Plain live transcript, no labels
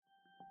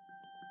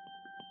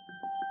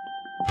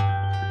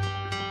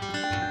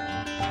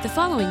The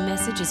following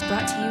message is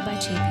brought to you by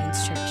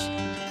Champions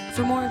Church.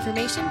 For more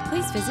information,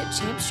 please visit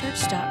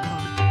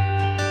championschurch.com.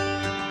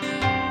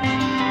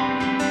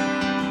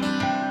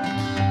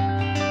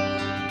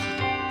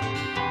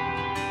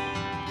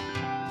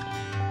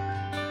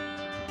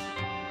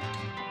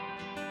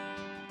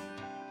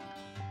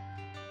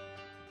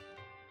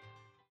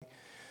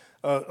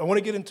 I want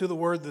to get into the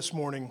Word this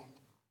morning.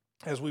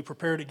 As we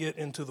prepare to get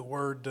into the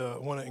Word, I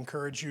want to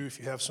encourage you, if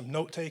you have some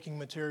note-taking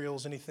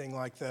materials, anything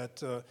like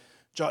that,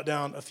 jot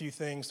down a few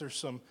things. There's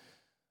some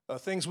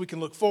things we can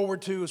look forward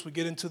to as we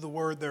get into the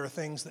Word. There are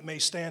things that may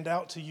stand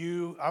out to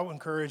you. I would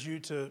encourage you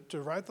to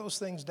write those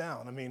things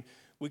down. I mean,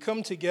 we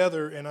come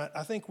together, and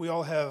I think we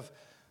all have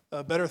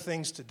better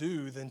things to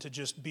do than to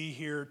just be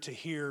here to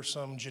hear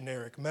some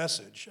generic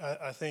message.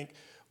 I think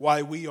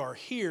why we are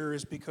here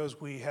is because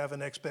we have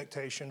an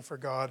expectation for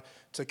God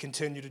to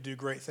continue to do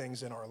great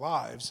things in our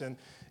lives. And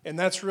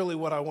that's really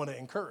what I want to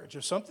encourage.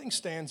 If something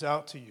stands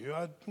out to you,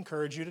 I'd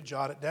encourage you to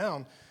jot it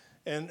down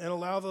and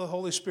allow the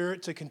Holy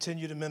Spirit to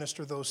continue to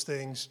minister those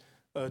things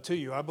to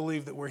you. I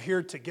believe that we're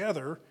here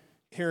together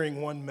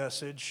hearing one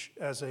message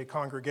as a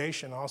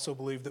congregation. I also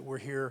believe that we're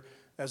here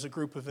as a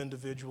group of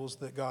individuals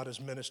that God is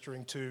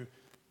ministering to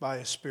by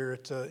His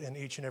Spirit in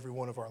each and every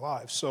one of our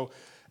lives. So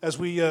as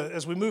we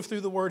move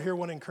through the Word here, I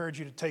want to encourage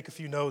you to take a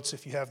few notes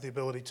if you have the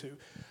ability to.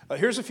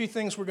 Here's a few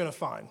things we're going to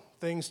find,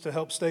 things to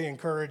help stay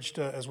encouraged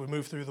as we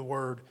move through the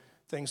Word,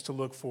 things to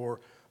look for.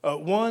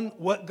 One,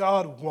 what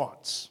God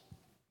wants.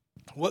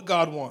 What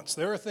God wants.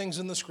 There are things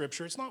in the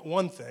Scripture. It's not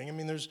one thing. I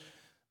mean, there's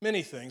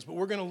many things, but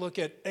we're going to look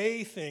at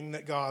a thing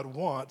that God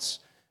wants.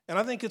 And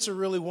I think it's a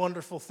really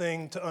wonderful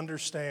thing to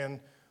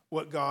understand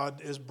what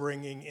God is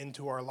bringing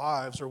into our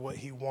lives or what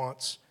He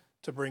wants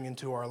to bring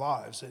into our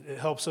lives. It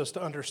helps us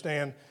to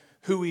understand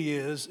who He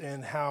is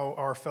and how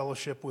our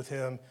fellowship with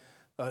Him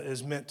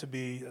is meant to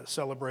be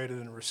celebrated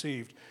and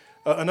received.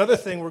 Another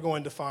thing we're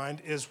going to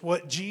find is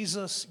what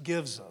Jesus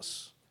gives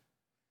us.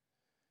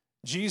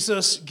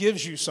 Jesus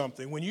gives you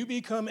something. When you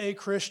become a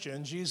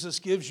Christian,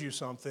 Jesus gives you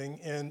something,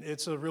 and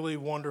it's a really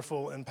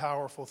wonderful and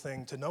powerful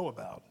thing to know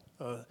about.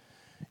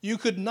 You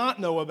could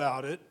not know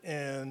about it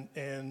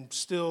and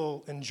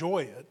still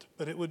enjoy it,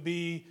 but it would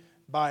be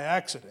by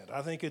accident.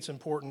 I think it's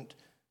important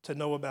to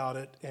know about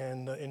it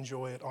and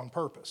enjoy it on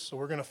purpose. So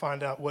we're going to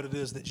find out what it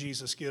is that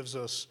Jesus gives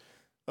us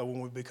when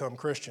we become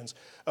Christians.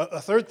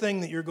 A third thing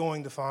that you're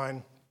going to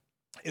find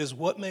is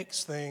what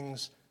makes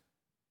things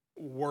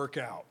work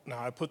out. Now,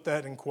 I put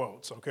that in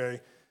quotes, okay?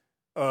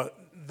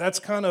 That's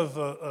kind of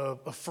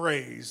a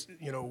phrase,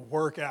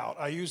 work out.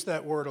 I use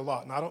that word a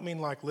lot, and I don't mean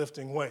like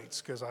lifting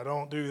weights, because I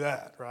don't do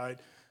that, right?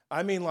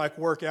 I mean like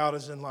work out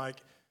as in like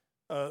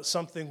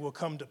something will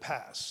come to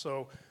pass.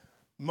 So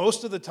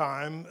most of the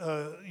time,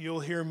 you'll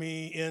hear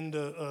me end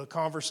a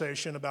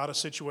conversation about a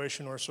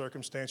situation or a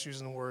circumstance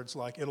using words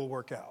like, it'll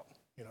work out,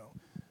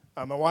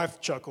 My wife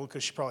chuckled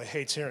because she probably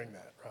hates hearing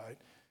that, right?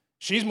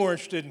 She's more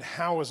interested in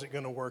how is it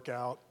going to work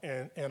out,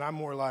 and I'm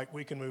more like,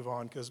 we can move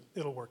on because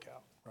it'll work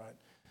out, right?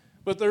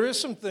 But there are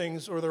some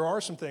things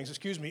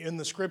in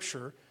the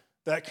Scripture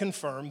that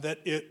confirm that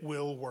it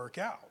will work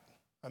out.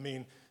 I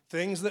mean,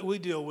 things that we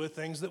deal with,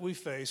 things that we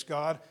face,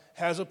 God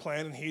has a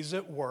plan and He's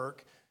at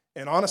work.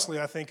 And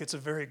honestly, I think it's a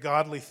very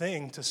godly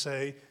thing to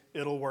say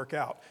it'll work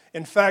out.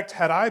 In fact,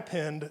 had I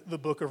penned the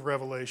book of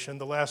Revelation,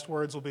 the last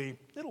words will be,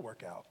 it'll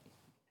work out.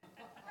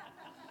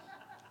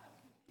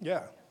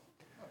 Yeah.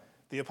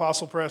 The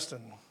Apostle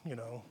Preston,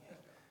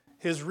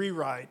 his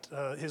rewrite,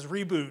 his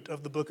reboot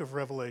of the book of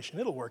Revelation,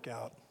 it'll work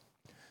out.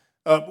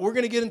 We're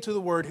going to get into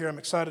the Word here. I'm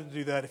excited to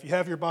do that. If you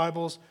have your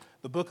Bibles,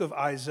 the book of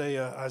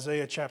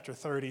Isaiah chapter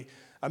 30.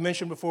 I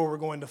mentioned before we're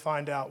going to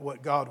find out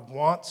what God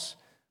wants.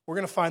 We're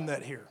going to find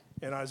that here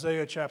in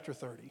Isaiah chapter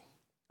 30.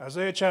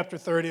 Isaiah chapter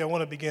 30, I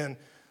want to begin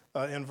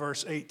in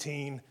verse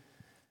 18.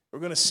 We're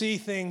going to see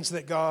things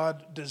that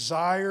God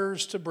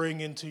desires to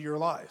bring into your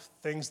life,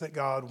 things that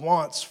God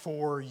wants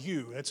for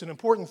you. It's an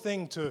important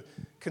thing to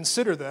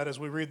consider that as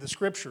we read the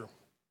Scripture,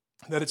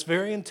 that it's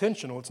very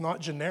intentional. It's not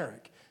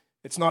generic.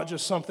 It's not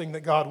just something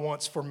that God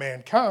wants for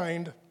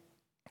mankind.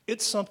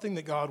 It's something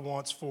that God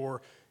wants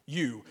for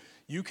you.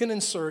 You can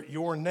insert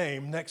your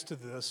name next to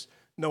this,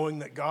 knowing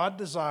that God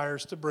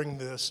desires to bring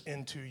this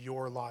into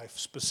your life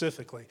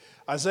specifically.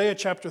 Isaiah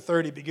chapter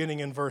 30,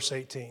 beginning in verse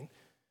 18.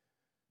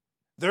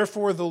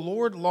 Therefore, the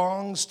Lord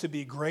longs to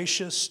be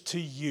gracious to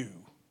you.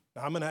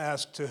 Now, I'm going to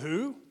ask, to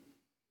who?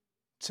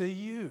 To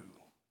you.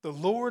 The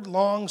Lord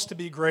longs to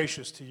be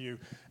gracious to you.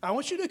 I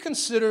want you to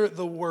consider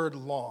the word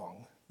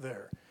long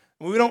there.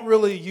 We don't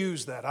really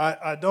use that.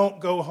 I don't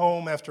go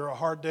home after a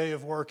hard day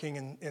of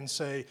working and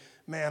say,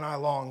 man, I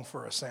long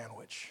for a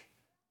sandwich,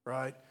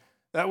 right?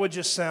 That would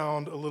just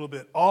sound a little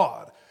bit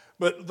odd.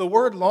 But the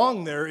word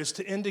long there is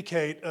to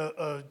indicate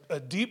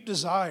a deep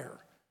desire.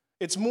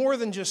 It's more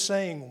than just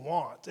saying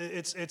want.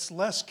 It's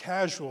less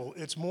casual.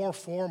 It's more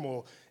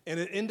formal. And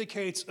it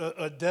indicates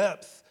a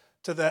depth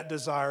to that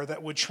desire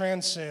that would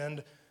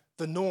transcend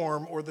the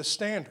norm or the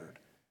standard.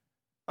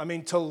 I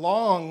mean, to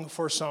long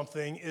for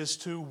something is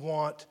to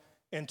want,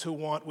 and to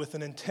want with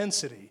an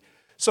intensity.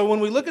 So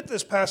when we look at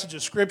this passage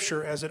of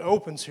Scripture as it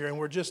opens here, and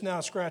we're just now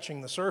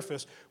scratching the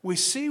surface, we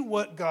see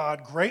what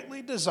God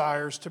greatly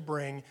desires to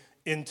bring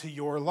into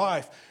your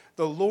life.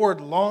 The Lord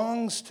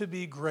longs to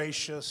be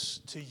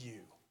gracious to you.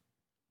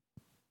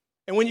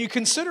 And when you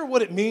consider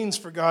what it means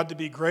for God to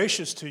be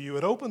gracious to you,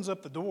 it opens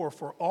up the door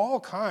for all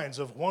kinds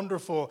of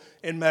wonderful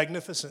and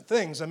magnificent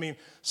things. I mean,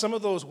 some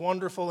of those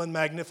wonderful and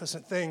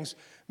magnificent things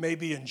may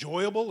be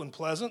enjoyable and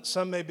pleasant.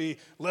 Some may be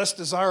less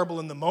desirable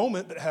in the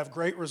moment but have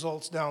great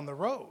results down the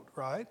road,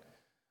 right?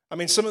 I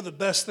mean, some of the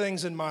best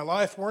things in my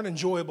life weren't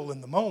enjoyable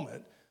in the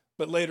moment,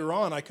 but later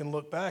on I can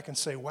look back and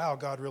say, wow,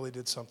 God really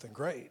did something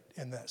great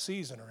in that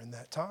season or in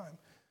that time.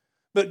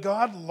 But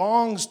God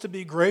longs to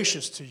be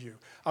gracious to you.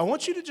 I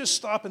want you to just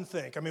stop and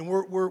think. I mean,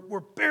 we're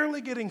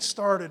barely getting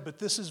started, but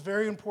this is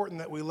very important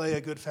that we lay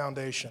a good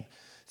foundation.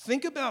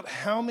 Think about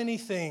how many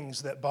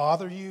things that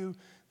bother you,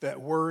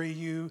 that worry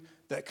you,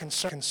 that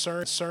concern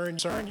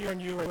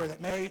you, or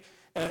that may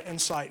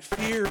incite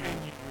fear in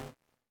you,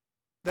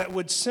 that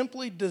would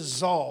simply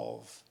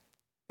dissolve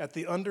at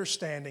the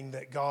understanding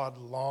that God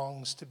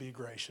longs to be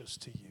gracious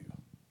to you.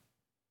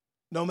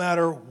 No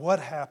matter what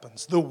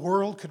happens, the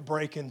world could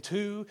break in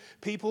two,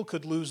 people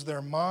could lose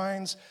their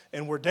minds,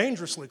 and we're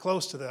dangerously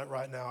close to that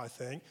right now, I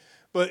think.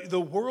 But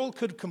the world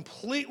could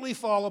completely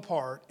fall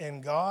apart,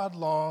 and God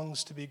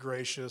longs to be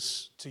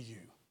gracious to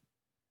you.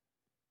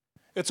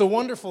 It's a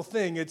wonderful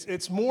thing.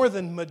 It's more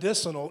than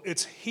medicinal.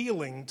 It's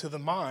healing to the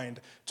mind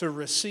to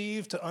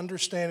receive, to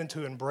understand, and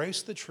to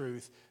embrace the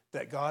truth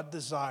that God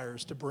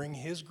desires to bring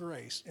His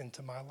grace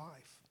into my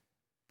life.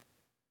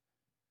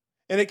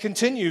 And it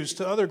continues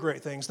to other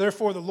great things.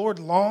 Therefore, the Lord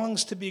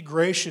longs to be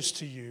gracious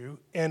to you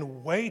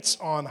and waits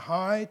on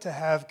high to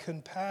have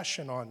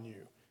compassion on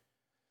you.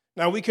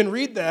 Now, we can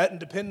read that,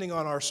 and depending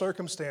on our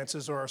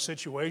circumstances or our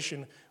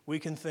situation, we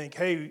can think,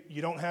 hey,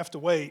 you don't have to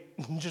wait.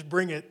 Just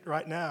bring it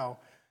right now.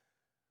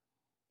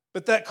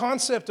 But that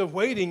concept of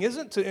waiting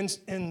isn't to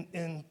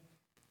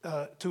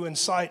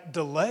incite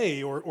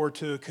delay or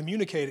to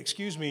communicate,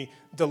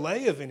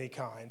 delay of any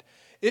kind.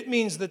 It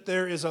means that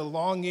there is a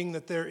longing,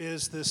 that there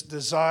is this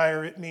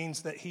desire. It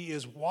means that He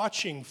is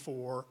watching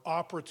for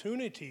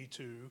opportunity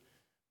to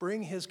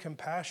bring His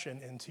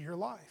compassion into your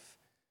life.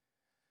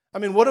 I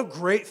mean, what a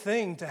great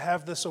thing to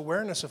have this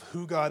awareness of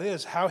who God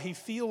is, how He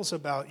feels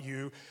about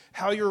you,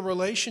 how your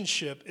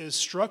relationship is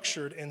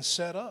structured and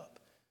set up.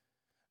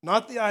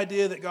 Not the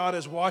idea that God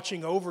is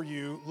watching over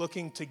you,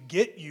 looking to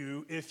get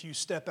you if you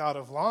step out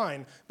of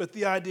line, but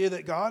the idea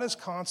that God is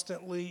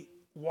constantly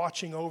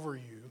watching over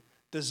you,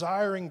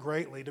 desiring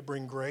greatly to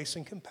bring grace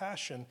and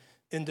compassion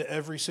into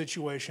every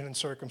situation and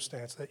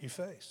circumstance that you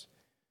face.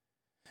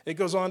 It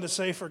goes on to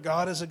say, for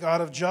God is a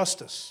God of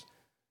justice,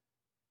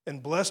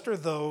 and blessed are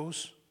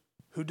those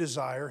who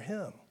desire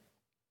Him.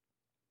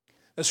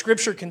 The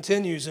scripture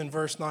continues in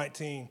verse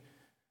 19,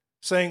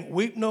 saying,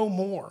 weep no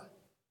more.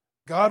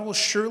 God will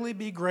surely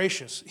be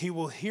gracious. He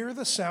will hear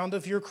the sound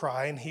of your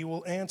cry, and He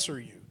will answer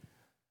you.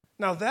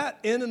 Now that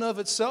in and of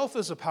itself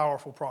is a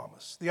powerful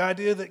promise. The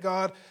idea that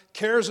God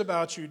cares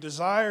about you,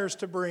 desires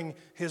to bring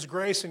His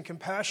grace and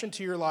compassion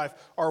to your life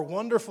are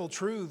wonderful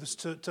truths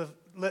to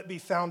let be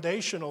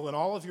foundational in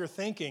all of your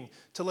thinking,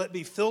 to let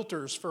be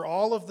filters for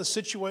all of the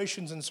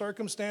situations and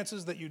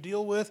circumstances that you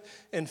deal with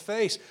and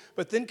face.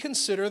 But then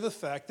consider the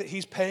fact that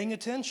He's paying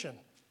attention,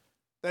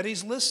 that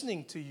He's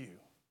listening to you.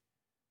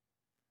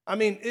 I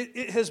mean,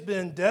 it has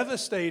been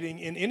devastating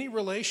in any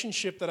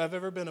relationship that I've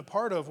ever been a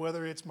part of,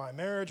 whether it's my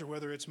marriage or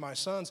whether it's my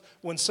son's,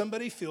 when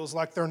somebody feels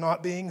like they're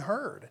not being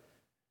heard.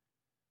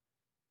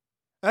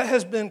 That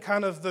has been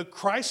kind of the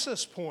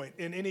crisis point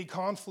in any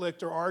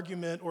conflict or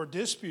argument or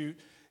dispute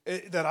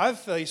that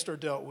I've faced or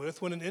dealt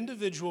with, when an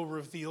individual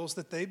reveals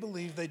that they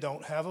believe they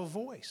don't have a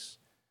voice.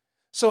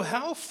 So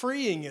how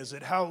freeing is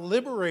it? How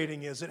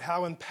liberating is it?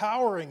 How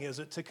empowering is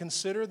it to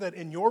consider that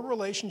in your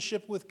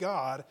relationship with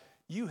God,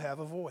 you have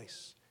a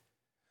voice?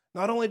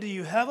 Not only do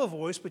you have a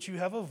voice, but you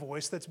have a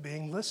voice that's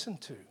being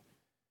listened to.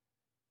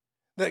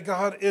 That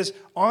God is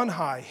on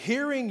high,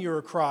 hearing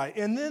your cry.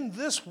 And then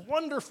this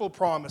wonderful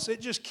promise,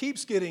 it just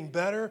keeps getting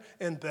better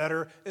and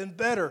better and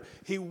better.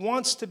 He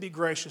wants to be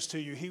gracious to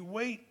you. He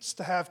waits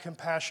to have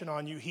compassion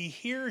on you. He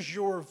hears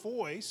your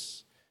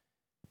voice.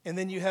 And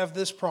then you have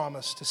this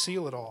promise to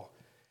seal it all.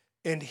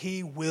 And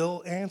He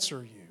will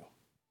answer you.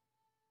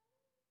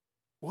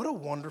 What a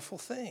wonderful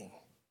thing.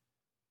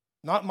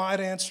 Not might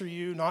answer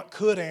you, not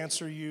could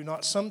answer you,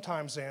 not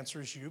sometimes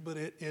answers you, but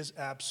it is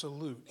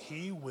absolute.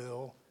 He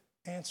will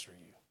answer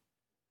you.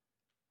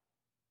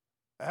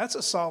 That's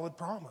a solid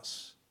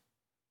promise.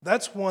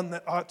 That's one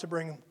that ought to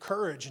bring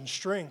courage and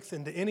strength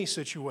into any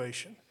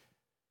situation.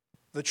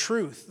 The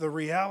truth, the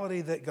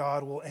reality that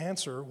God will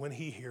answer when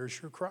He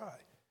hears your cry.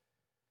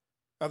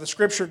 Now, the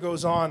scripture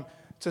goes on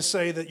to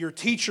say that your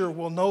teacher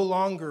will no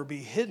longer be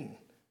hidden,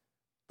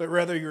 but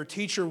rather your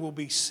teacher will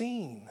be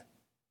seen.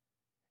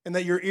 And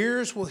that your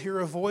ears will hear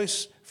a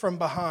voice from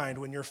behind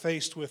when you're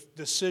faced with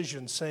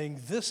decisions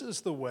saying, this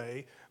is the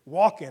way,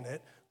 walk in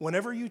it,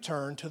 whenever you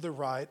turn to the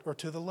right or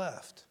to the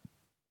left.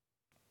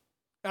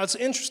 Now, it's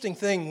an interesting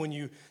thing when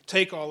you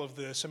take all of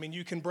this. I mean,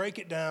 you can break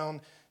it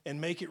down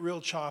and make it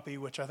real choppy,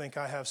 which I think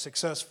I have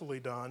successfully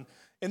done,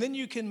 and then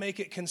you can make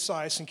it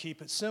concise and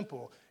keep it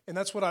simple. And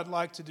that's what I'd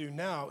like to do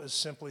now, is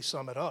simply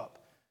sum it up.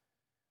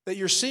 That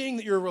you're seeing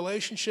that your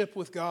relationship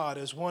with God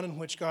is one in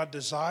which God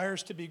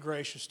desires to be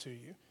gracious to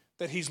you,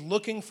 that He's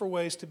looking for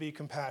ways to be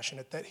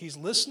compassionate, that He's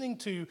listening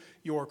to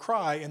your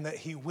cry, and that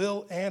He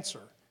will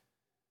answer.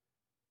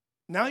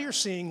 Now you're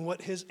seeing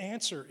what His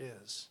answer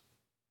is.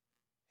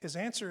 His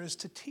answer is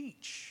to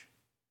teach.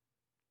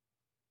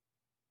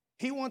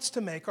 He wants to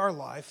make our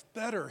life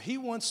better. He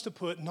wants to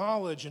put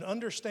knowledge and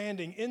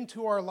understanding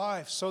into our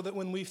life so that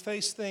when we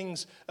face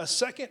things a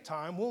second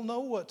time, we'll know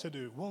what to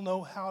do. We'll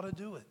know how to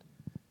do it.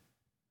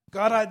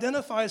 God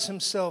identifies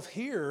Himself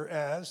here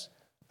as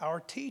our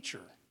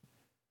teacher.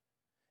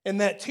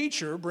 And that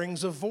teacher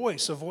brings a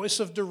voice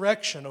of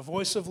direction, a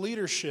voice of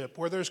leadership,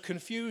 where there's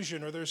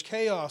confusion or there's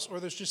chaos or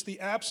there's just the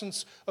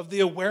absence of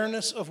the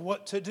awareness of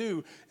what to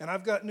do. And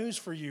I've got news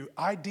for you.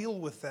 I deal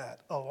with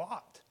that a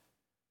lot.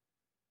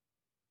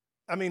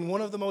 I mean,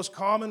 one of the most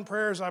common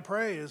prayers I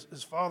pray is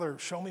Father,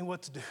 show me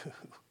what to do.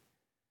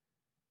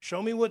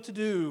 Show me what to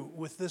do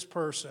with this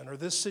person or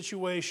this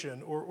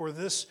situation or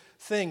this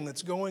thing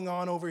that's going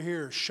on over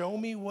here. Show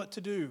me what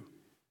to do.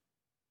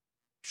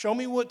 Show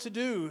me what to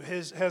do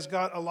has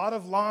got a lot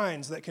of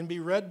lines that can be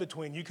read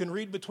between. You can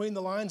read between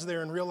the lines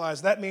there and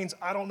realize that means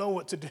I don't know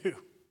what to do.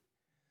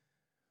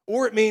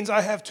 Or it means I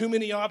have too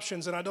many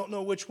options and I don't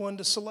know which one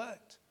to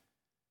select.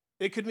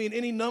 It could mean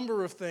any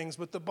number of things,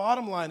 but the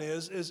bottom line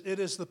is it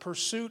is the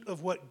pursuit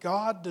of what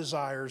God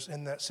desires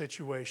in that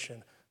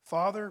situation.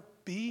 Father,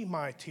 be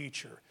my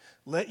teacher.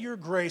 Let your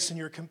grace and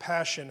your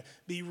compassion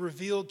be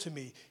revealed to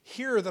me.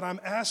 Hear that I'm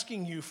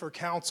asking you for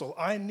counsel.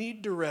 I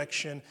need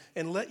direction,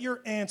 and let your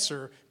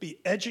answer be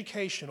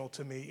educational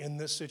to me in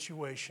this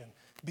situation.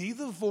 Be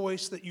the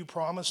voice that you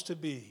promised to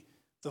be,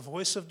 the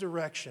voice of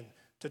direction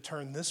to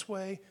turn this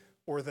way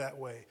or that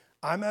way.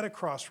 I'm at a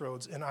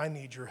crossroads, and I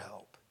need your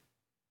help.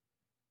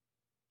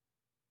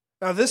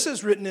 Now, this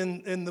is written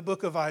in the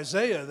book of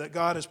Isaiah, that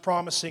God is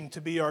promising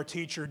to be our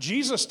teacher.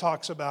 Jesus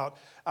talks about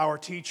our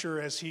teacher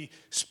as He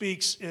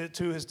speaks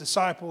to His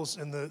disciples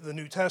in the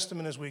New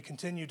Testament as we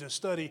continue to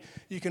study.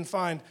 You can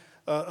find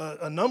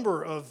a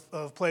number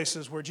of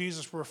places where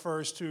Jesus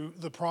refers to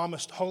the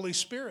promised Holy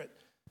Spirit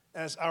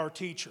as our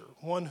teacher,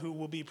 one who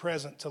will be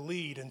present to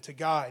lead and to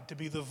guide, to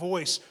be the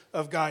voice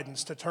of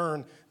guidance, to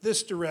turn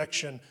this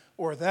direction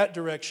or that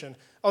direction.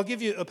 I'll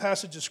give you a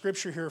passage of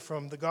Scripture here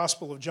from the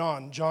Gospel of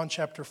John, John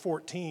chapter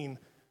 14,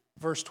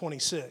 verse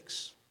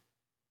 26.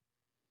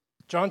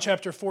 John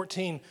chapter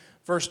 14,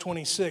 verse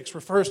 26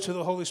 refers to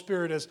the Holy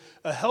Spirit as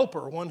a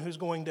helper, one who's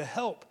going to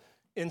help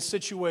in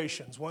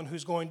situations, one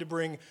who's going to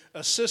bring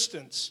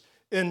assistance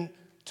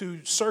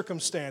into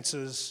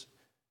circumstances.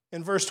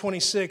 In verse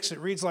 26, it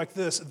reads like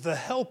this: the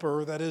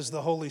helper, that is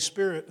the Holy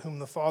Spirit, whom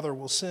the Father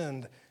will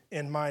send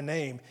in my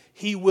name,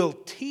 He will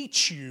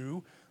teach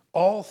you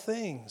all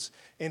things,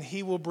 and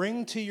He will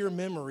bring to your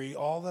memory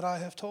all that I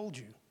have told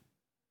you.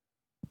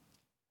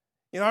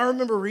 You know, I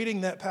remember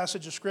reading that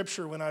passage of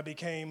Scripture when I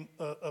became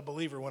a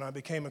believer, when I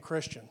became a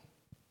Christian.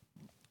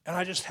 And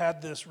I just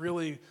had this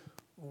really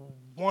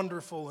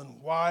wonderful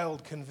and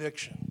wild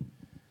conviction.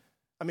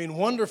 I mean,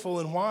 wonderful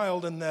and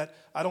wild in that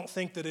I don't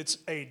think that it's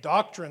a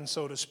doctrine,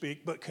 so to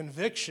speak, but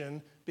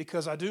conviction,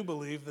 because I do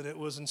believe that it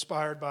was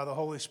inspired by the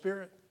Holy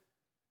Spirit.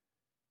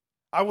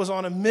 I was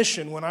on a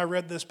mission when I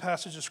read this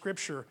passage of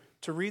Scripture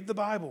to read the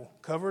Bible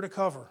cover to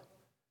cover,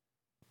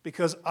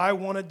 because I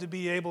wanted to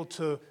be able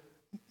to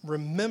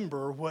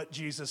remember what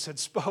Jesus had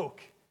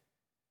spoke.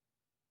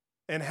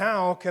 And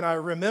how can I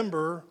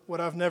remember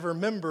what I've never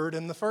remembered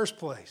in the first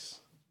place?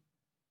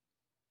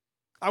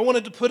 I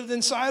wanted to put it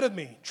inside of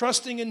me,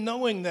 trusting and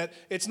knowing that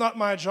it's not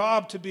my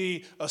job to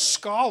be a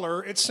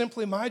scholar. It's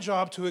simply my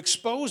job to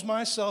expose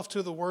myself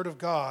to the Word of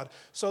God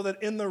so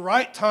that in the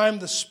right time,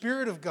 the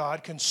Spirit of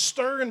God can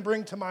stir and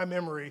bring to my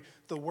memory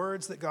the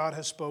words that God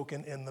has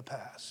spoken in the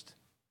past.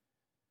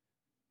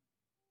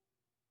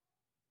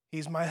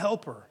 He's my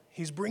helper.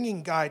 He's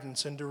bringing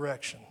guidance and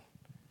direction.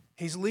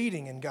 He's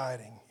leading and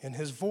guiding, and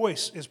His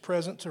voice is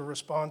present to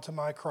respond to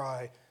my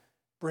cry,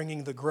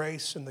 bringing the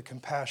grace and the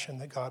compassion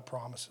that God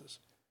promises.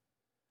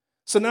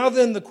 So now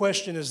then the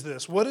question is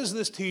this: what is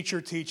this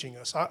teacher teaching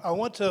us? I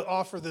want to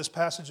offer this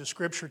passage of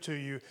Scripture to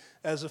you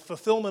as a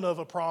fulfillment of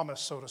a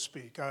promise, so to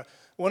speak.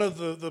 One of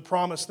the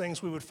promised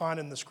things we would find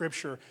in the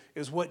Scripture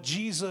is what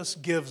Jesus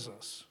gives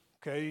us.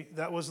 Okay,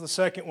 that was the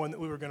second one that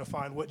we were going to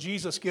find, what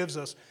Jesus gives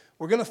us.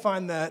 We're going to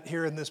find that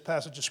here in this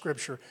passage of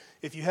Scripture.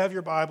 If you have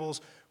your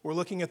Bibles, we're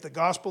looking at the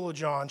Gospel of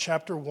John,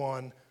 chapter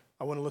 1.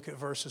 I want to look at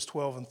verses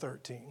 12 and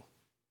 13.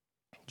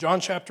 John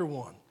chapter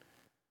 1.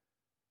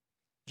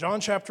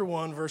 John chapter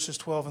 1, verses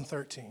 12 and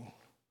 13.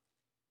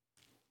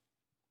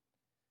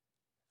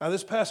 Now,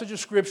 this passage of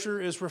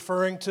Scripture is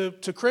referring to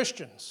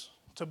Christians,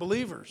 to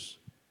believers.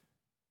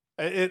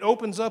 It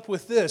opens up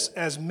with this: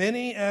 as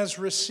many as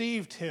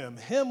received Him,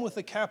 Him with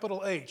a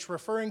capital H,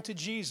 referring to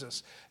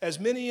Jesus, as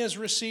many as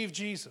received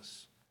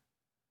Jesus.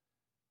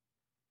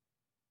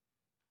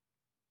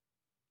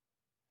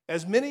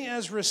 As many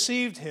as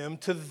received him,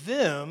 to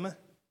them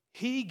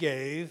he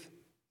gave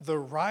the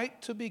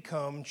right to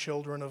become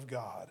children of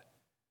God.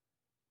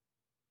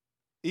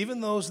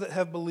 Even those that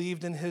have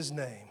believed in his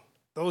name,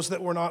 those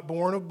that were not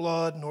born of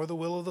blood, nor the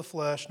will of the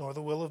flesh, nor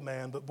the will of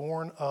man, but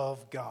born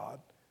of God.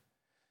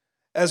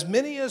 As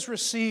many as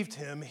received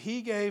him,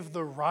 he gave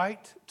the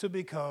right to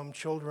become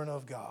children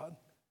of God.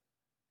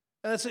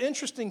 And it's an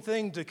interesting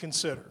thing to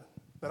consider,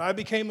 that I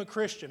became a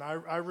Christian.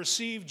 I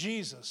received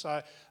Jesus.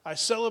 I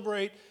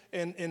celebrate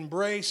and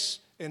embrace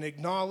and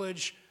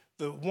acknowledge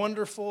the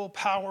wonderful,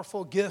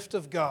 powerful gift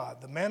of God,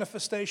 the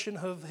manifestation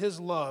of his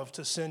love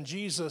to send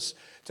Jesus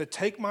to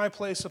take my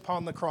place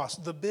upon the cross.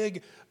 The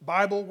big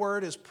Bible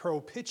word is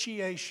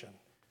propitiation.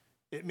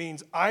 It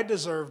means I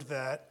deserved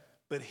that,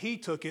 but he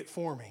took it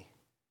for me.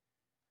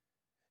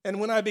 And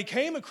when I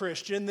became a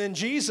Christian, then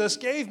Jesus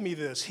gave me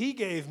this. He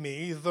gave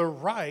me the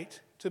right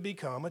to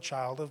become a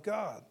child of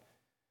God.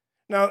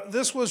 Now,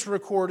 this was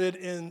recorded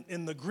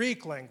in the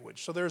Greek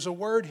language. So there's a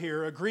word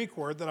here, a Greek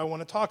word, that I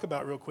want to talk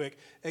about real quick.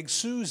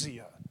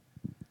 Exousia.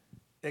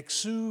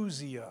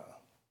 Exousia.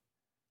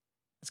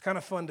 It's kind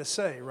of fun to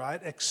say,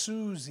 right?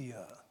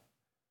 Exousia.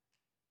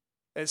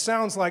 It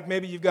sounds like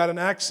maybe you've got an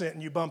accent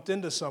and you bumped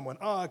into someone.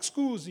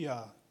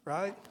 Exousia,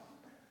 right?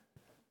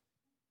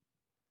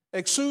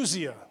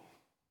 Exousia.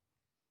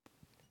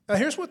 Now,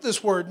 here's what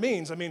this word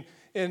means. I mean,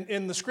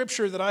 in the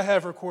scripture that I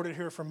have recorded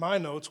here from my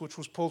notes, which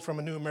was pulled from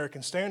a New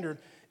American Standard,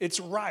 it's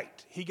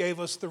right. He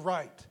gave us the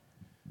right.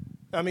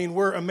 I mean,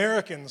 we're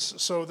Americans,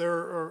 so there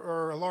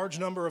are a large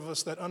number of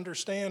us that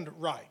understand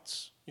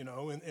rights,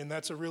 and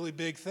that's a really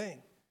big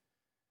thing.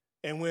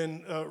 And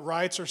when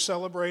rights are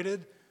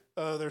celebrated,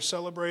 they're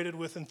celebrated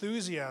with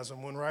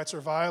enthusiasm. When rights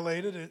are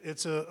violated,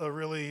 it's a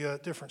really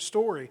different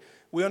story.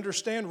 We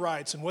understand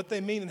rights and what they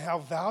mean and how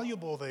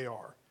valuable they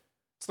are.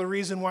 It's the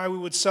reason why we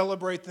would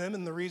celebrate them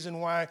and the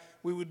reason why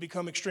we would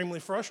become extremely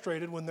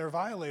frustrated when they're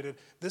violated.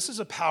 This is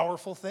a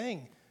powerful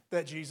thing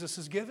that Jesus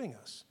is giving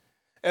us.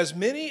 As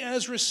many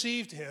as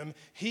received him,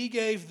 he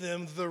gave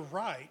them the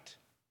right.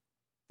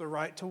 The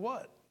right to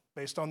what?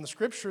 Based on the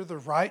scripture, the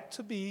right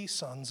to be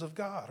sons of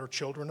God or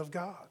children of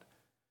God.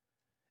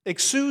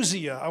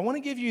 Exousia. I want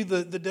to give you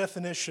the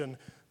definition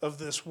of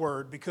this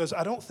word because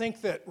I don't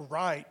think that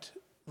right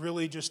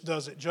really just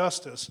does it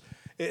justice.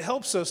 It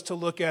helps us to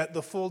look at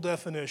the full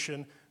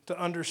definition to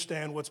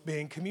understand what's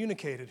being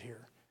communicated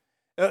here.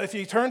 If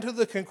you turn to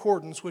the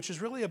concordance, which is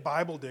really a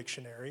Bible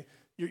dictionary,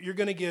 you're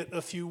going to get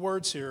a few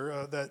words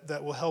here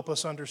that will help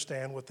us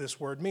understand what this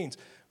word means.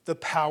 The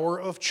power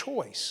of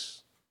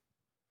choice.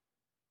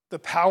 The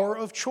power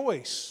of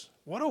choice.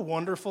 What a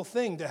wonderful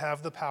thing to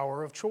have the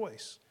power of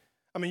choice.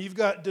 I mean, you've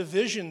got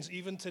divisions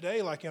even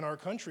today, like in our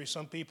country.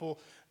 Some people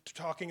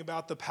talking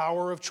about the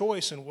power of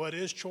choice and what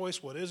is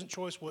choice, what isn't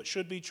choice, what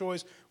should be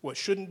choice, what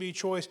shouldn't be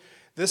choice.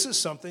 This is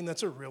something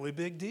that's a really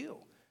big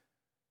deal.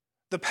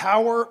 The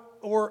power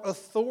or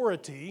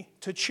authority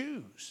to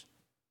choose.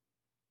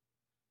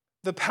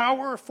 The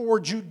power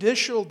for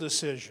judicial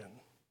decision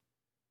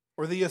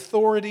or the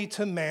authority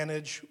to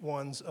manage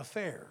one's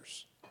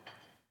affairs.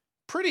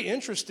 Pretty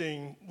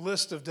interesting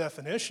list of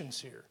definitions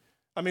here.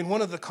 I mean,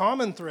 one of the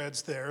common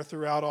threads there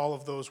throughout all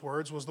of those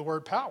words was the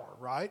word power,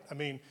 right? I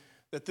mean,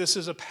 that this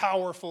is a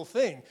powerful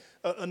thing.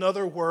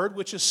 Another word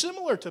which is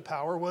similar to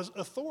power was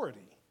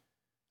authority.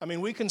 I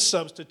mean, we can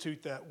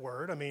substitute that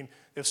word. I mean,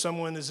 if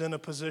someone is in a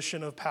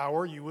position of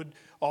power, you would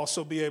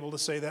also be able to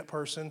say that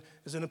person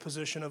is in a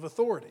position of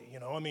authority.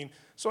 I mean,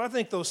 so I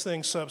think those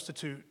things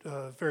substitute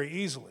very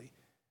easily.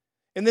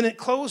 And then it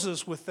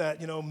closes with that,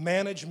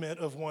 management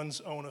of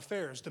one's own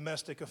affairs,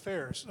 domestic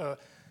affairs.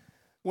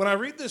 When I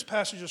read this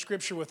passage of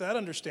Scripture with that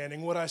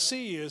understanding, what I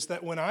see is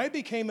that when I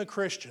became a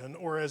Christian,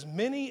 or as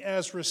many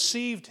as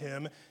received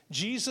him,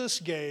 Jesus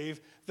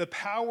gave the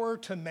power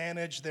to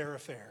manage their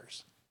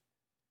affairs.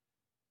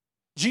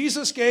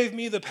 Jesus gave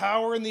me the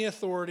power and the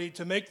authority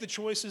to make the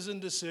choices and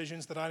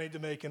decisions that I need to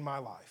make in my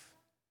life.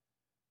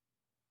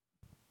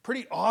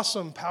 Pretty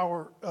awesome,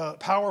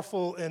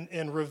 powerful,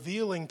 and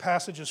revealing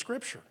passage of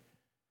Scripture.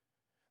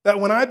 That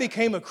when I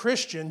became a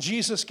Christian,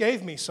 Jesus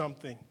gave me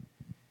something.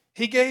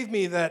 He gave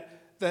me that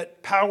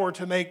power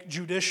to make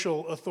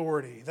judicial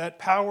authority, that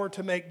power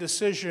to make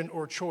decision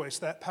or choice,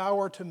 that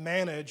power to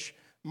manage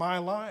my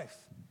life.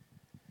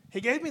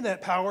 He gave me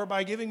that power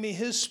by giving me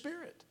his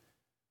Spirit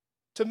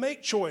to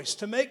make choice,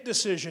 to make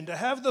decision, to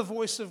have the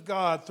voice of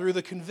God through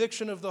the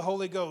conviction of the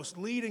Holy Ghost,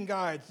 lead and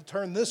guide to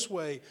turn this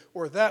way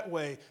or that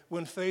way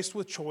when faced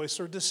with choice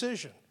or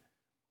decision.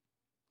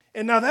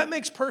 And now that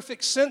makes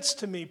perfect sense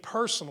to me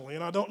personally,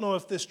 and I don't know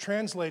if this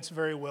translates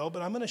very well,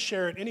 but I'm going to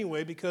share it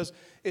anyway because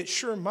it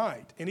sure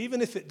might. And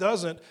even if it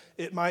doesn't,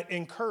 it might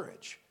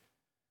encourage.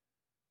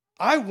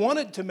 I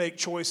wanted to make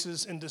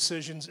choices and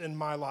decisions in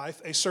my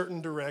life a certain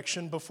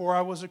direction before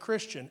I was a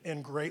Christian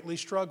and greatly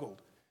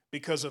struggled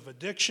because of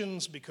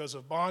addictions, because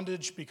of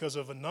bondage, because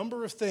of a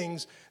number of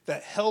things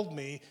that held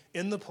me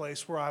in the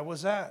place where I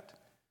was at.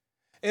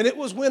 And it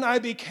was when I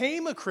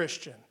became a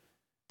Christian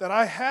that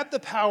I had the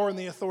power and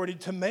the authority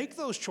to make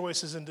those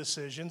choices and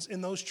decisions,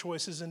 and those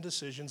choices and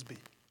decisions be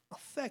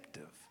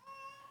effective.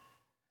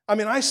 I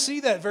mean, I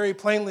see that very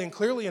plainly and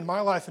clearly in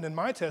my life and in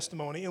my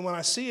testimony, and when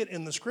I see it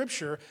in the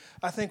Scripture,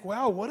 I think,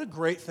 wow, what a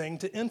great thing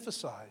to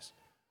emphasize.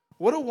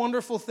 What a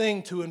wonderful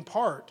thing to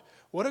impart.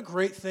 What a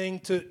great thing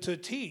to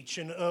teach,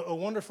 and a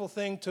wonderful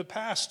thing to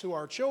pass to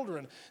our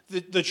children.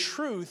 The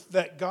truth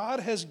that God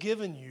has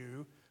given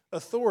you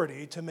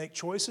authority to make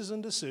choices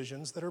and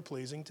decisions that are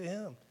pleasing to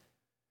Him.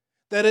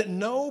 That at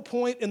no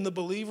point in the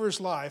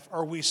believer's life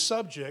are we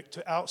subject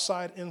to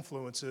outside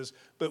influences,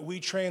 but we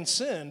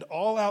transcend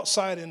all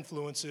outside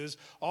influences,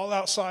 all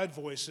outside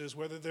voices,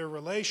 whether they're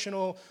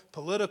relational,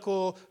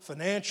 political,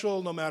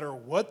 financial, no matter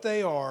what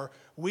they are.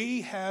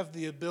 We have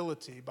the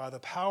ability, by the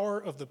power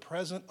of the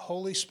present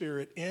Holy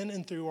Spirit in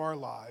and through our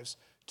lives,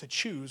 to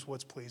choose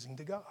what's pleasing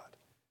to God.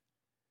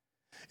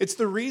 It's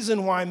the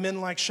reason why men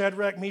like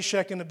Shadrach,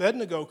 Meshach, and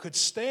Abednego could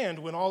stand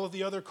when all of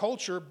the other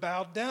culture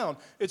bowed down.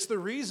 It's the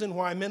reason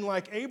why men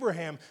like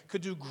Abraham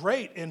could do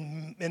great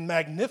and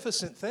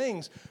magnificent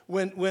things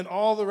when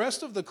all the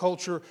rest of the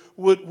culture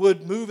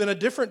would move in a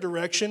different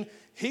direction.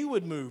 He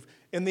would move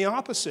in the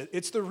opposite.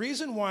 It's the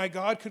reason why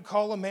God could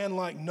call a man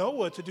like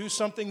Noah to do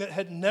something that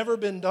had never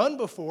been done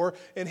before,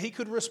 and he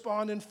could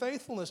respond in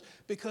faithfulness,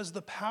 because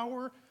the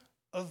power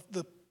of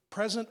the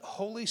present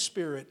Holy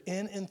Spirit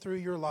in and through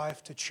your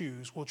life to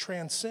choose will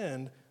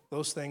transcend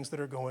those things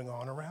that are going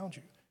on around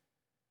you.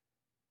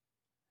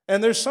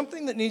 And there's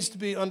something that needs to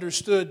be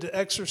understood to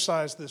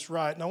exercise this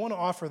right, and I want to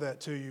offer that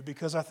to you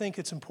because I think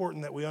it's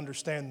important that we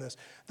understand this.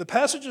 The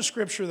passage of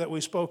Scripture that we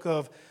spoke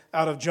of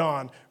out of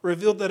John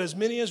revealed that as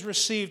many as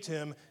received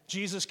Him,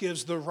 Jesus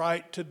gives the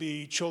right to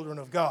be children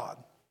of God.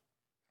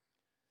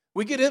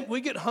 We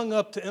get hung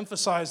up to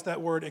emphasize that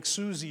word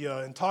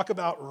exousia and talk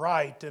about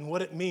right and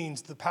what it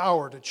means, the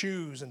power to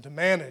choose and to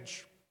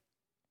manage.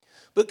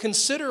 But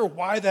consider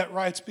why that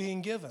right's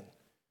being given.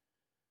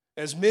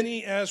 As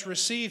many as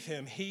receive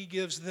Him, He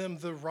gives them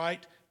the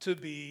right to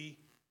be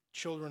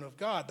children of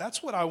God.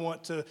 That's what I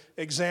want to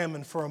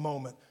examine for a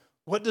moment.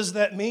 What does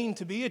that mean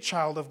to be a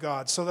child of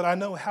God, so that I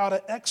know how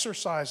to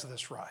exercise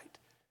this right?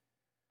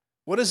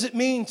 What does it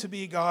mean to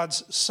be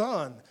God's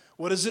son?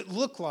 What does it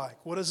look like?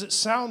 What does it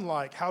sound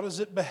like? How does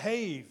it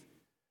behave?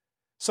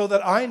 So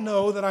that I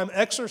know that I'm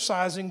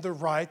exercising the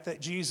right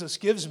that Jesus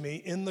gives me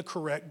in the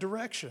correct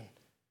direction.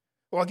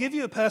 Well, I'll give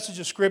you a passage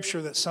of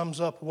Scripture that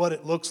sums up what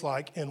it looks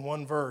like in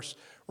one verse.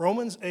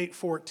 Romans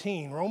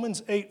 8:14.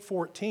 Romans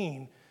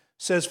 8:14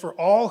 says, "For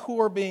all who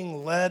are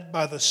being led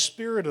by the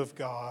Spirit of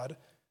God,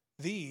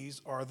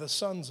 these are the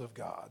sons of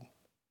God."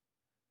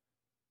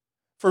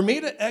 For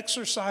me to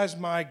exercise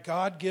my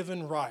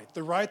God-given right,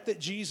 the right that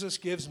Jesus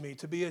gives me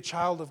to be a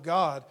child of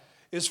God,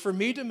 is for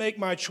me to make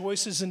my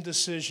choices and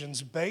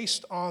decisions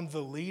based on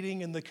the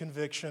leading and the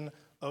conviction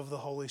of the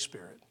Holy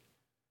Spirit.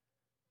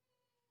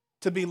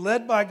 To be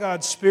led by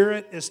God's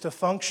Spirit is to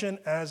function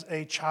as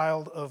a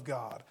child of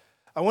God.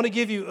 I want to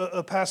give you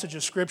a passage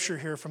of Scripture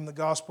here from the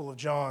Gospel of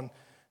John,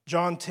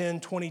 John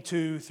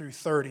 10:22 through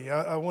 30.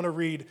 I want to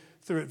read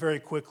through it very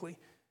quickly.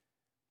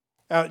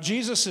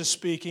 Jesus is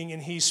speaking,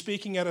 and He's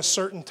speaking at a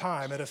certain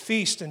time, at a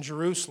feast in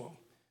Jerusalem.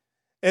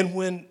 And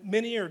when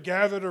many are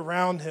gathered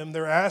around Him,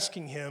 they're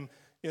asking Him,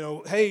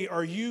 hey,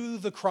 are you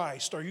the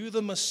Christ? Are you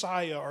the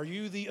Messiah? Are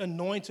you the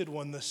anointed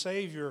one, the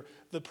Savior,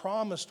 the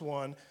promised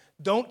one?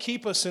 Don't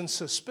keep us in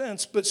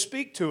suspense, but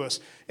speak to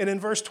us. And in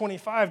verse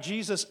 25,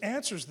 Jesus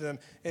answers them,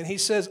 and He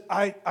says,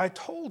 I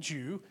told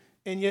you,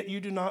 and yet you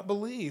do not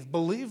believe.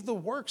 Believe the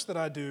works that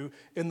I do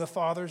in the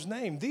Father's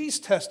name. These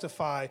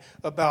testify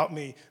about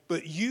me,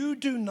 but you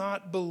do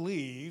not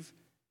believe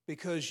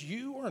because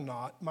you are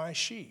not my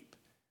sheep.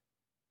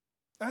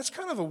 That's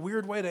kind of a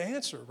weird way to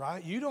answer,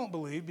 right? You don't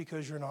believe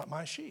because you're not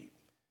my sheep.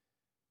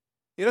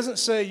 It doesn't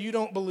say you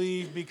don't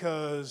believe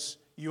because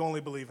you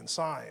only believe in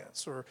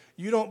science, or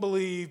you don't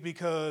believe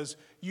because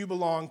you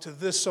belong to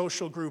this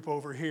social group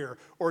over here,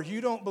 or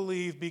you don't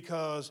believe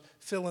because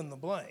fill in the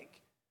blank.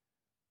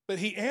 But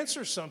He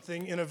answers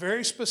something in a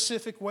very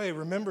specific way.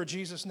 Remember,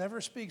 Jesus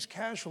never speaks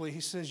casually.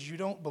 He says, you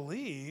don't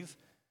believe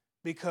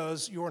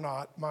because you're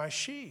not my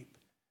sheep.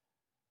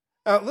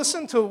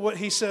 Listen to what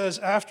He says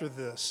after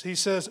this. He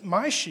says,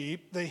 my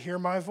sheep, they hear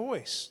my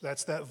voice.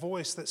 That's that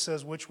voice that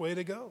says which way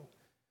to go.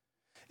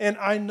 And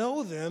I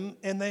know them,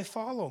 and they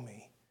follow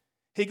me.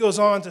 He goes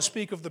on to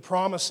speak of the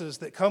promises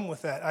that come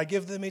with that. I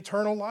give them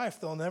eternal life.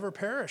 They'll never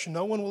perish.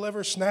 No one will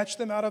ever snatch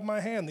them out of my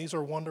hand. These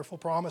are wonderful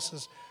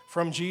promises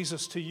from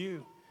Jesus to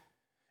you.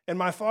 And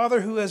my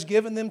Father who has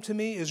given them to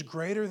me is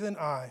greater than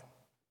I,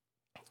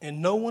 and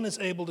no one is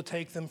able to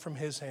take them from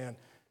His hand.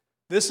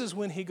 This is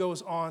when He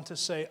goes on to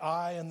say,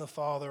 I and the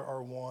Father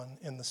are one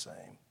and the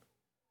same.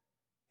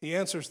 He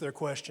answers their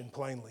question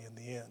plainly in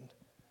the end.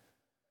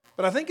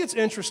 But I think it's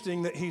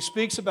interesting that He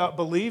speaks about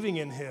believing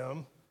in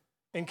Him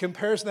and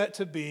compares that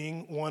to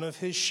being one of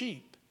His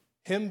sheep,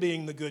 Him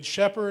being the good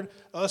shepherd,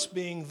 us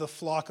being the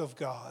flock of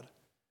God.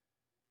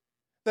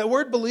 That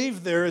word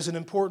believe there is an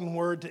important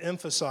word to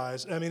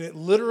emphasize. I mean, it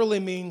literally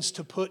means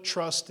to put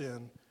trust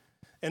in.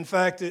 In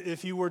fact,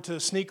 if you were to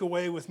sneak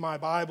away with my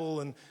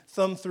Bible and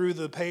thumb through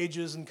the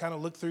pages and kind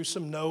of look through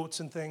some notes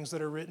and things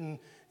that are written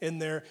in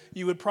there,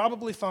 you would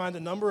probably find a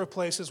number of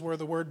places where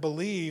the word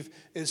believe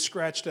is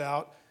scratched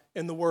out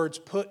and the words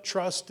put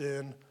trust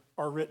in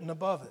are written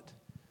above it.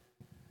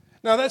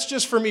 Now, that's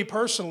just for me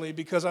personally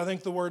because I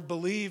think the word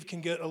believe can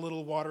get a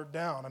little watered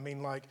down. I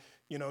mean, like,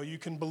 you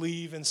can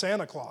believe in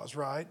Santa Claus,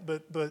 right?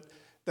 But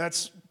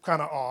that's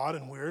kind of odd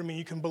and weird. I mean,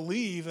 you can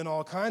believe in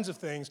all kinds of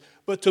things,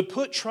 but to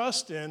put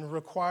trust in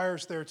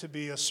requires there to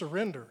be a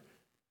surrender.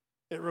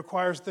 It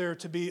requires there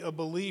to be a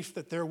belief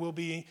that there will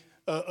be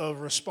a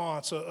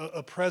response,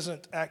 a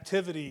present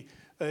activity.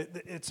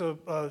 It's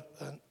an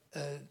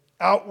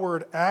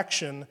outward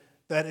action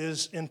that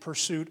is in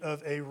pursuit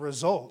of a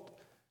result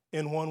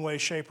in one way,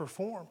 shape, or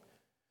form.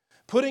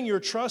 Putting your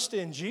trust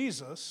in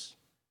Jesus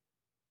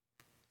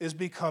is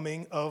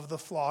becoming of the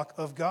flock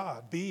of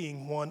God,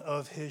 being one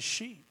of his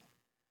sheep.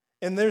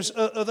 And there's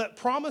that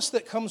promise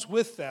that comes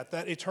with that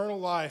eternal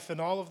life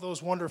and all of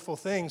those wonderful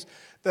things,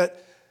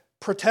 that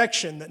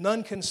protection that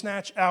none can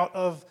snatch out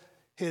of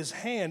his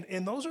hand.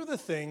 And those are the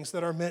things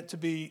that are meant to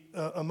be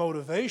a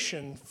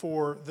motivation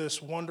for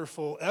this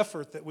wonderful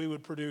effort that we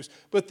would produce.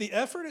 But the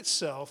effort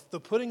itself, the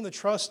putting the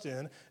trust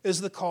in,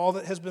 is the call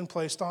that has been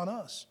placed on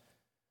us.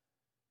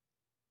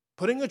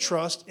 Putting a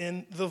trust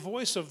in the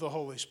voice of the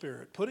Holy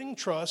Spirit, putting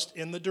trust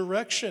in the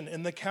direction,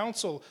 in the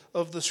counsel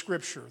of the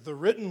Scripture, the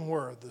written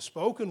word, the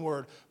spoken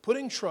word,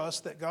 putting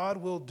trust that God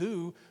will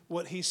do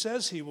what he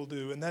says he will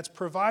do, and that's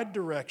provide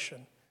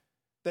direction,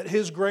 that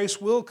his grace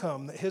will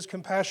come, that his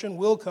compassion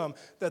will come,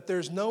 that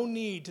there's no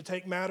need to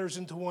take matters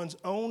into one's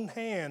own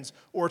hands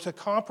or to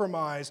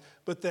compromise,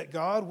 but that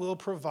God will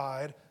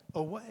provide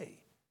a way.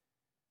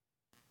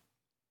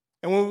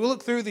 And when we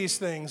look through these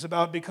things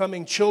about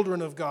becoming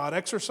children of God,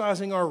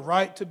 exercising our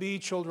right to be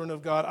children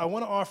of God, I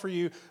want to offer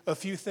you a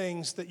few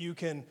things that you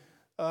can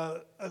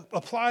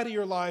apply to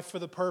your life for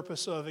the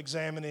purpose of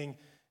examining,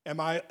 am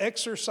I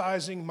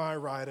exercising my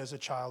right as a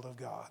child of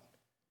God?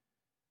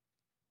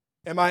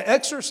 Am I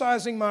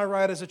exercising my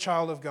right as a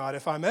child of God?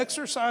 If I'm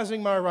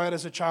exercising my right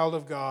as a child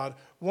of God,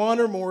 one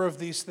or more of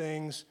these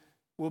things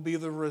will be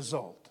the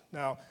result.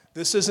 Now,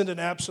 this isn't an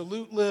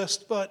absolute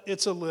list, but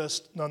it's a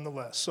list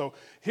nonetheless. So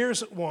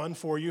here's one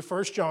for you,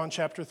 1 John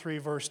chapter 3,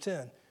 verse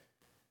 10.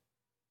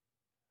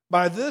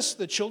 By this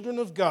the children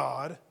of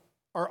God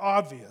are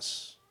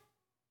obvious.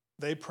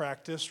 They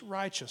practice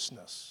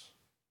righteousness.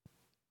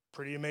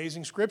 Pretty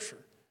amazing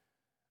scripture.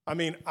 I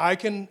mean, I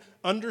can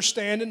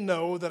understand and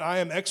know that I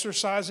am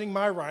exercising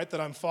my right, that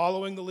I'm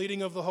following the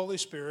leading of the Holy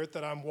Spirit,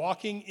 that I'm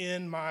walking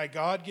in my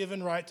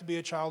God-given right to be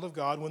a child of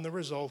God when the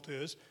result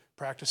is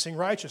practicing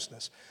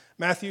righteousness.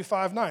 Matthew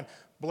 5:9,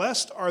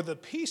 blessed are the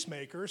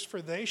peacemakers,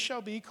 for they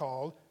shall be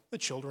called the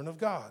children of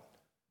God.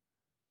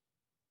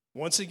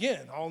 Once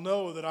again, I'll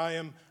know that I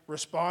am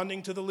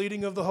responding to the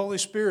leading of the Holy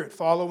Spirit,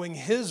 following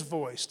his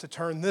voice to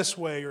turn this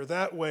way or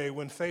that way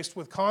when faced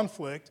with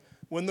conflict,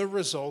 when the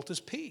result is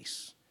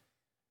peace.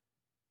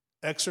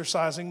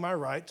 Exercising my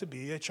right to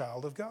be a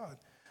child of God.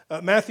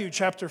 Matthew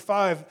chapter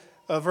 5,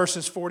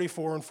 verses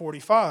 44 and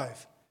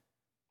 45.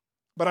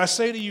 But I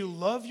say to you,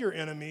 love your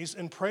enemies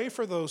and pray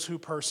for those who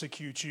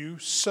persecute you,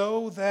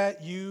 so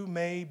that you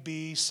may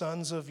be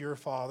sons of your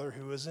Father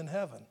who is in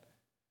heaven.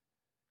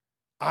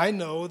 I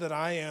know that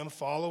I am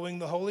following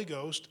the Holy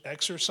Ghost,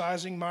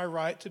 exercising my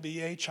right to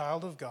be a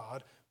child of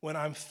God when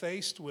I'm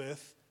faced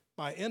with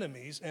my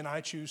enemies and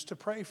I choose to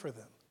pray for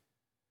them.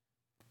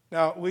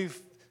 Now,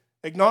 we've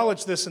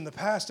acknowledged this in the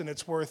past, and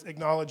it's worth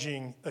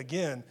acknowledging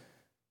again.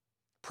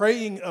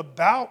 Praying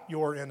about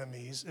your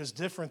enemies is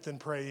different than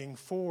praying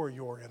for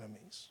your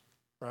enemies,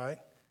 right?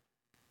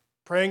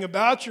 Praying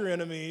about your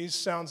enemies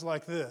sounds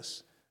like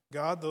this.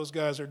 God, those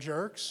guys are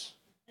jerks.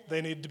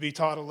 They need to be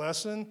taught a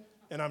lesson,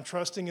 and I'm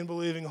trusting and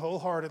believing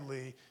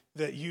wholeheartedly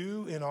that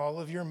you, in all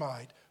of your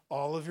might,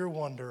 all of your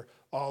wonder,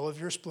 all of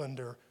your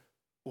splendor,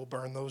 will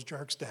burn those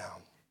jerks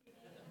down.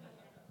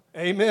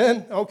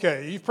 Amen?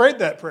 Okay, you've prayed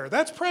that prayer.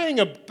 That's praying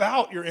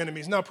about your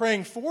enemies. Now,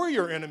 praying for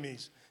your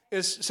enemies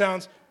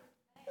sounds...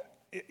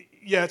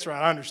 Yeah, that's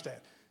right, I understand.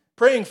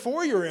 Praying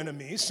for your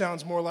enemies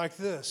sounds more like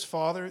this.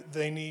 Father,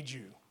 they need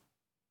you.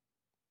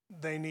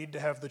 They need to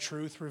have the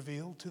truth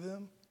revealed to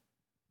them.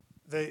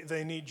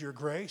 They need your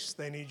grace.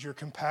 They need your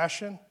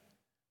compassion.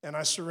 And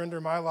I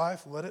surrender my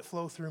life. Let it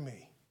flow through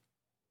me.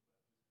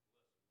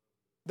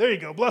 There you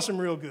go. Bless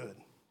them real good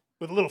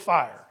with a little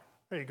fire.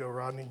 There you go,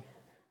 Rodney.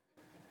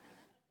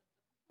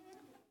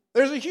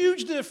 There's a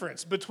huge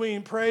difference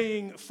between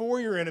praying for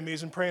your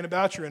enemies and praying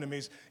about your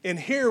enemies. And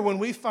here, when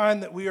we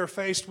find that we are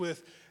faced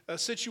with a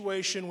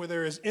situation where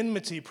there is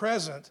enmity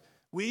present,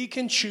 we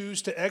can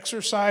choose to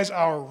exercise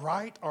our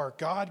right, our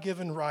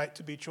God-given right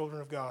to be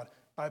children of God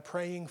by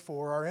praying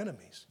for our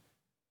enemies.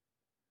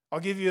 I'll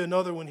give you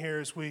another one here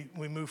as we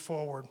move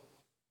forward.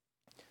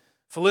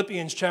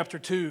 Philippians chapter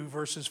 2,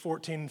 verses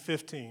 14 and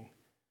 15.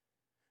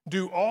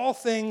 Do all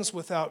things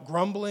without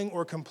grumbling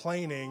or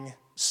complaining,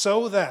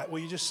 so that, will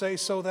you just say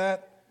so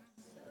that?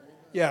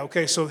 Yeah,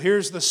 okay, so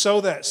here's the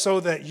so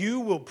that you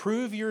will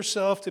prove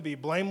yourself to be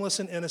blameless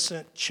and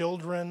innocent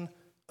children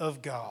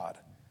of God,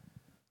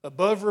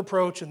 above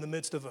reproach in the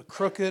midst of a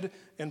crooked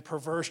and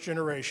perverse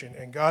generation.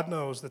 And God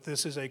knows that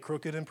this is a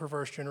crooked and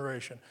perverse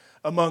generation,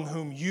 among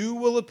whom you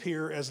will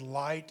appear as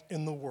light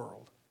in the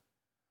world.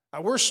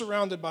 Now, we're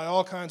surrounded by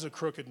all kinds of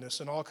crookedness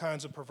and all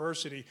kinds of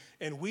perversity,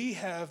 and we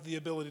have the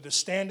ability to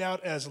stand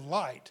out as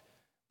light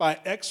by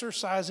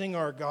exercising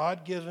our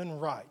God-given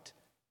right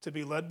to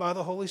be led by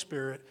the Holy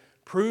Spirit,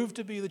 proved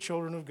to be the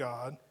children of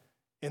God,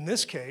 in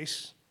this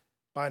case,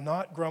 by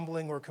not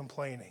grumbling or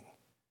complaining.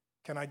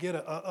 Can I get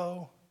a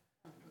uh-oh?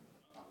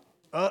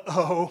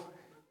 Uh-oh.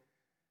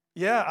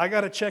 Yeah, I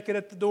got to check it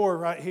at the door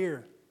right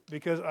here,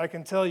 because I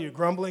can tell you,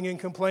 grumbling and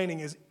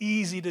complaining is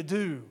easy to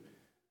do,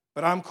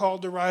 but I'm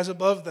called to rise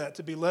above that,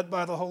 to be led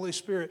by the Holy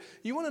Spirit.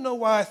 You want to know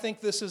why I think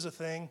this is a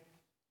thing?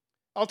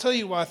 I'll tell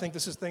you why I think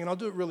this is a thing, and I'll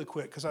do it really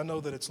quick because I know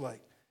that it's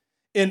late.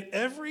 In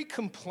every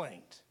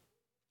complaint,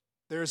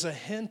 there's a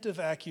hint of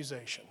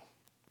accusation.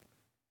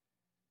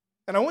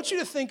 And I want you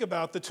to think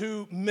about the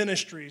two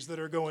ministries that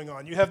are going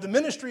on. You have the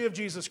ministry of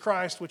Jesus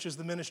Christ, which is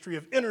the ministry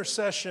of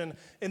intercession,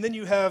 and then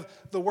you have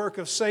the work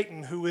of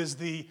Satan, who is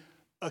the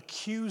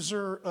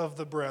accuser of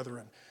the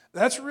brethren.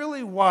 That's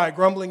really why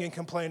grumbling and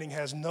complaining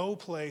has no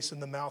place in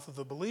the mouth of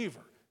the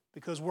believer,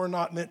 because we're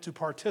not meant to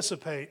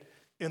participate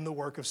in the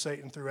work of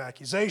Satan through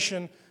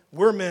accusation.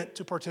 We're meant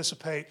to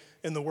participate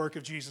in the work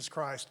of Jesus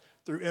Christ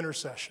through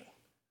intercession.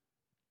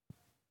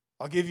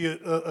 I'll give you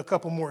a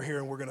couple more here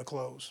and we're going to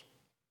close.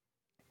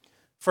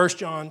 1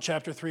 John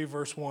chapter 3,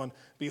 verse 1,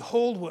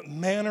 behold what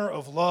manner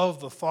of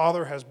love the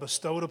Father has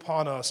bestowed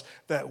upon us,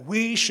 that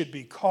we should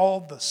be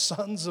called the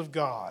sons of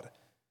God.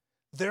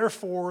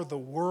 Therefore the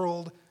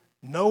world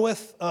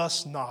knoweth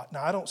us not.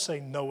 Now I don't say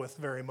knoweth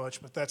very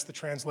much, but that's the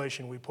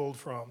translation we pulled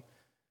from,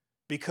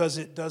 because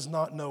it does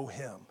not know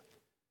him.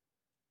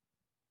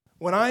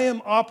 When I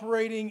am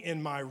operating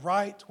in my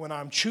right, when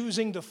I'm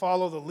choosing to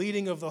follow the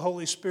leading of the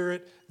Holy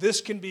Spirit,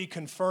 this can be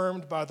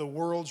confirmed by the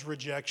world's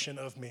rejection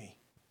of me.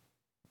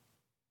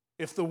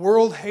 If the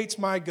world hates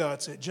my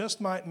guts, it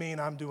just might mean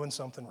I'm doing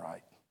something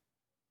right,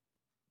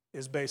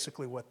 is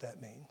basically what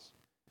that means,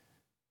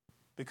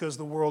 because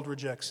the world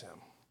rejects him.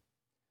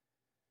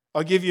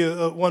 I'll give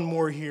you one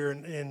more here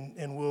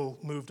and we'll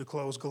move to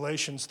close.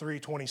 Galatians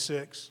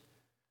 3:26.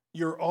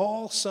 You're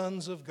all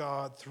sons of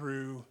God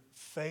through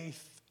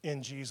faith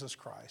in Jesus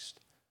Christ.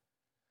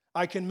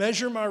 I can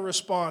measure my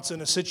response in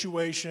a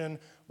situation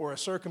or a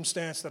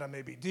circumstance that I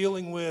may be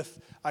dealing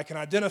with. I can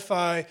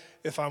identify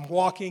if I'm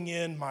walking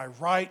in my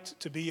right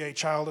to be a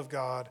child of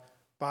God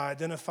by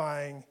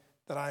identifying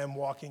that I am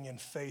walking in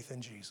faith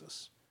in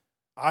Jesus.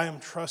 I am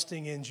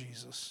trusting in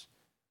Jesus.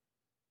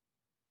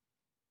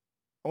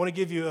 I want to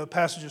give you a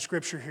passage of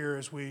scripture here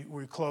as we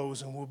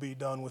close, and we'll be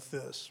done with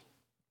this.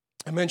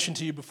 I mentioned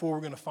to you before,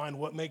 we're going to find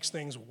what makes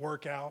things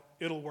work out.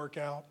 It'll work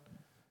out.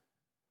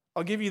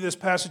 I'll give you this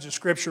passage of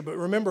scripture, but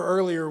remember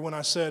earlier when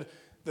I said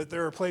that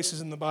there are places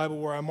in the Bible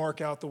where I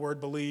mark out the word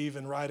believe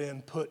and write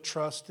in put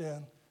trust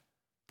in.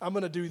 I'm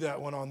going to do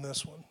that one on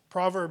this one.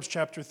 Proverbs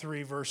chapter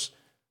 3, verse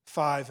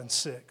 5 and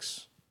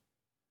 6.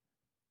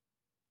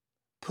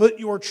 Put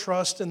your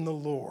trust in the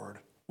Lord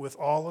with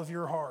all of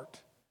your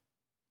heart,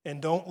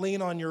 and don't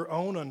lean on your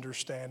own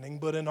understanding,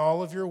 but in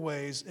all of your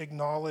ways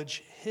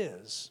acknowledge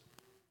his,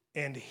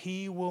 and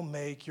he will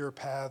make your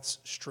paths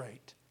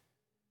straight.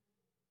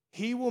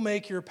 He will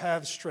make your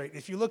paths straight.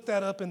 If you look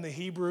that up in the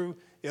Hebrew,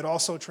 it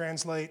also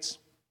translates,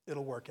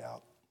 it'll work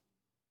out.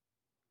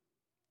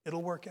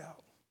 It'll work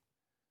out.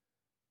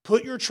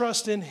 Put your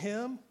trust in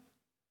him,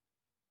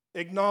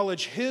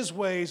 acknowledge his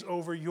ways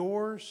over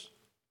yours,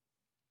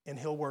 and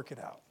he'll work it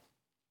out.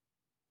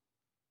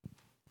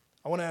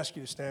 I want to ask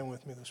you to stand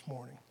with me this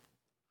morning.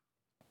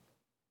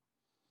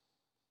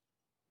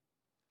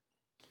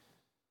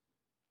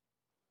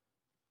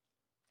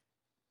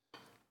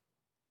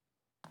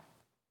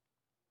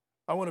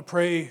 I want to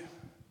pray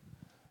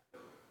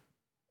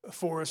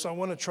for us. I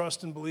want to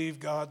trust and believe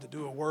God to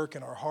do a work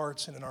in our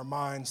hearts and in our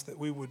minds, that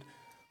we would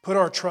put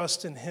our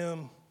trust in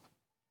him,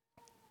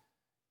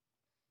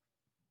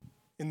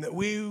 and that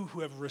we who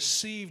have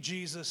received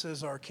Jesus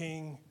as our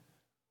King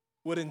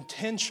would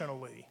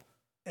intentionally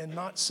and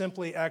not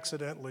simply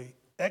accidentally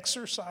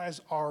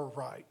exercise our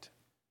right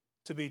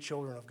to be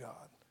children of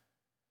God.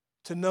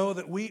 To know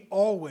that we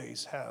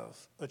always have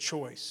a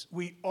choice.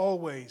 We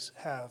always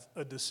have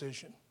a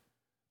decision.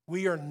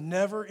 We are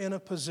never in a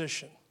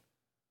position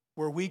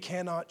where we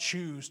cannot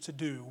choose to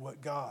do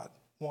what God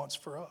wants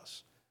for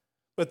us,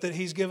 but that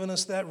he's given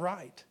us that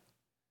right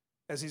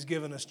as he's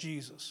given us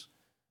Jesus.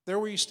 There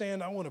where you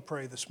stand, I want to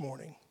pray this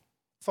morning.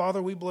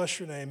 Father, we bless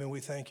your name and we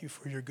thank you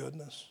for your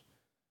goodness.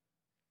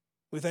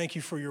 We thank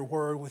you for your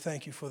word. We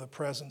thank you for the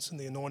presence and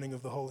the anointing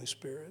of the Holy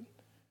Spirit.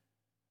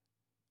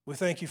 We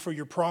thank you for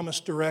your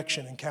promised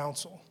direction and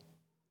counsel.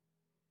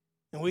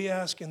 And we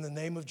ask in the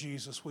name of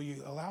Jesus, will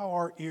you allow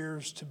our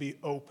ears to be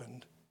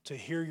opened to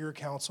hear your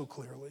counsel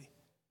clearly?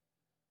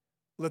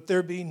 Let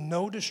there be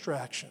no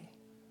distraction.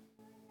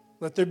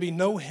 Let there be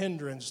no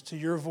hindrance to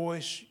your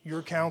voice,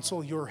 your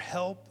counsel, your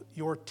help,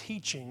 your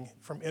teaching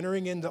from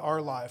entering into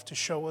our life to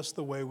show us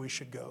the way we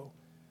should go.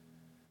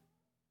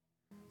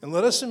 And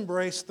let us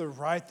embrace the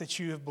right that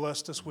you have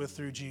blessed us with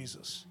through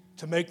Jesus,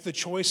 to make the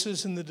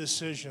choices and the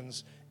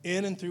decisions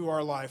in and through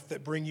our life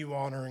that bring you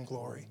honor and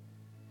glory.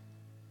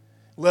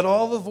 Let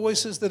all the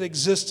voices that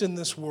exist in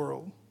this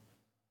world,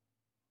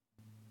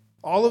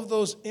 all of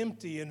those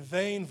empty and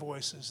vain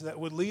voices that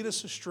would lead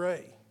us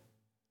astray,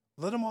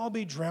 let them all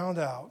be drowned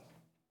out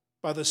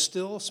by the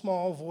still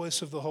small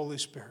voice of the Holy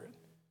Spirit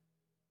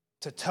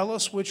to tell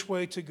us which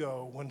way to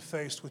go when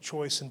faced with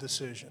choice and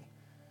decision.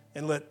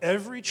 And let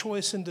every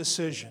choice and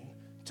decision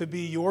to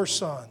be your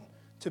son,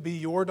 to be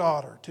your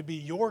daughter, to be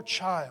your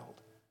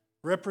child,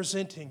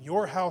 representing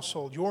your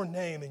household, your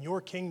name, and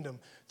your kingdom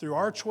through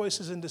our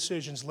choices and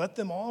decisions, let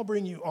them all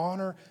bring you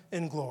honor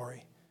and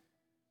glory.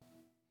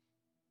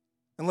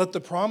 And let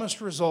the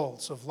promised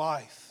results of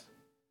life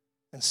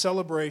and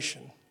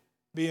celebration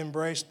be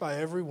embraced by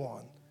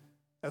everyone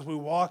as we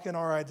walk in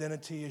our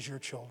identity as your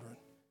children,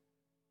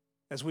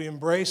 as we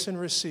embrace and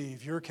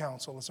receive your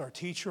counsel as our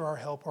teacher, our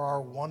helper,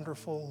 our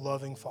wonderful,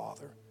 loving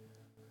Father.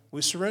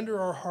 We surrender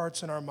our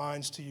hearts and our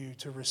minds to you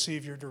to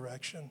receive your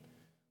direction.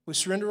 We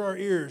surrender our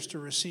ears to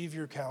receive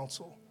your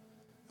counsel.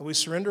 And we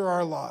surrender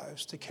our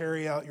lives to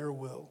carry out your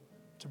will,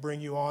 to bring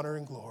you honor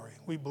and glory.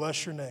 We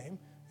bless your name,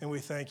 and we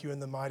thank you in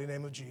the mighty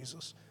name of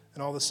Jesus.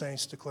 And all the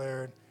saints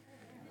declared,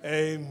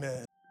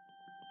 amen.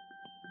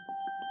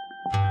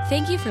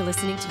 Thank you for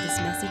listening to this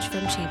message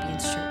from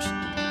Champions Church.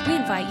 We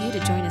invite you to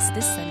join us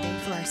this Sunday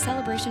for our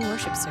celebration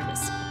worship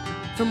service.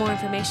 For more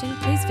information,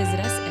 please visit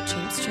us at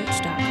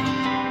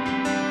championschurch.com.